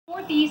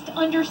Northeast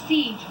under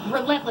siege,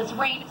 relentless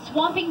rain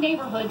swamping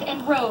neighborhoods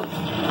and roads.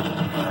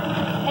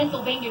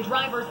 Pennsylvania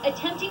drivers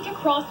attempting to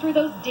cross through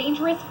those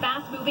dangerous,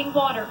 fast-moving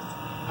waters.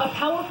 A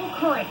powerful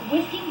current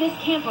whisking this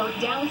camper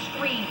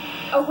downstream.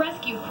 A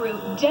rescue crew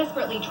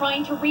desperately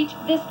trying to reach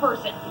this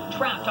person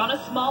trapped on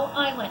a small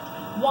island.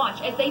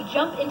 Watch as they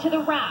jump into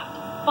the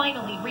raft,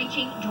 finally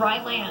reaching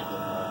dry land.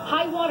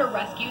 High water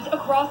rescues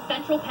across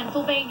central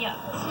Pennsylvania.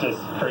 It's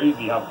just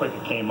crazy how quick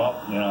it came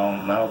up,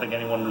 and I don't think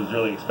anyone was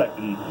really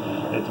expecting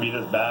it to be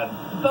this bad.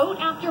 Boat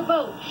after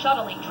boat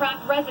shuttling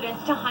trapped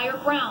residents to higher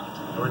ground.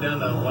 We're down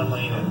to one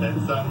lane and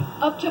then some.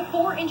 Up to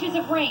 4 inches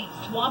of rain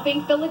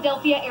swamping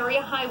Philadelphia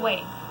area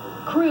highways.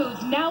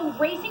 Crews now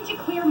racing to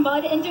clear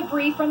mud and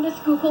debris from the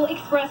Schuylkill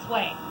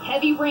Expressway.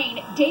 Heavy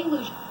rain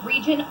deluged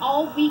region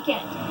all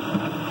weekend.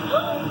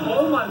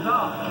 Oh my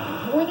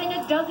God. More than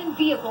a dozen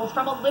vehicles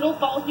from a Little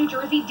Falls, New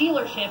Jersey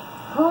dealership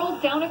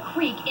hurled down a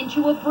creek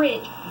into a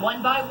bridge,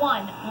 one by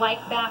one,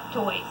 like bath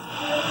toys.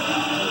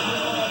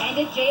 And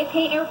at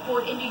JFK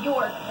Airport in New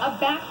York, a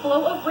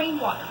backflow of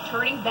rainwater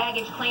turning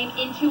baggage claim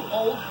into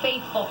Old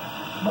Faithful.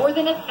 More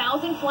than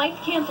 1,000 flights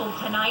canceled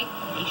tonight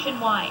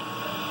nationwide.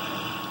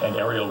 And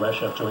Ariel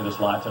Reshef joined us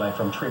live tonight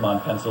from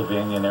Tremont,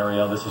 Pennsylvania. And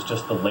Ariel, this is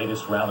just the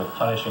latest round of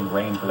punishing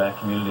rain for that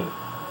community.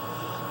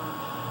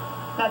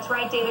 That's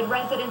right, David.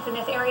 Residents in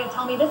this area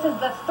tell me this is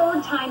the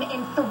third time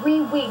in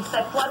 3 weeks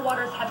that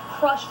floodwaters have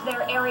crushed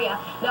their area.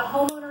 The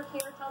homeowner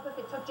here tells us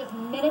it took just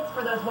minutes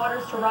for those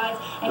waters to rise.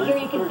 And here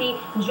you can see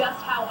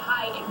just how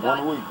high it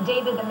got.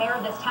 David, the mayor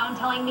of this town,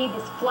 telling me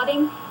this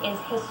flooding is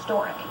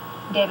historic.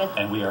 David.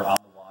 And we are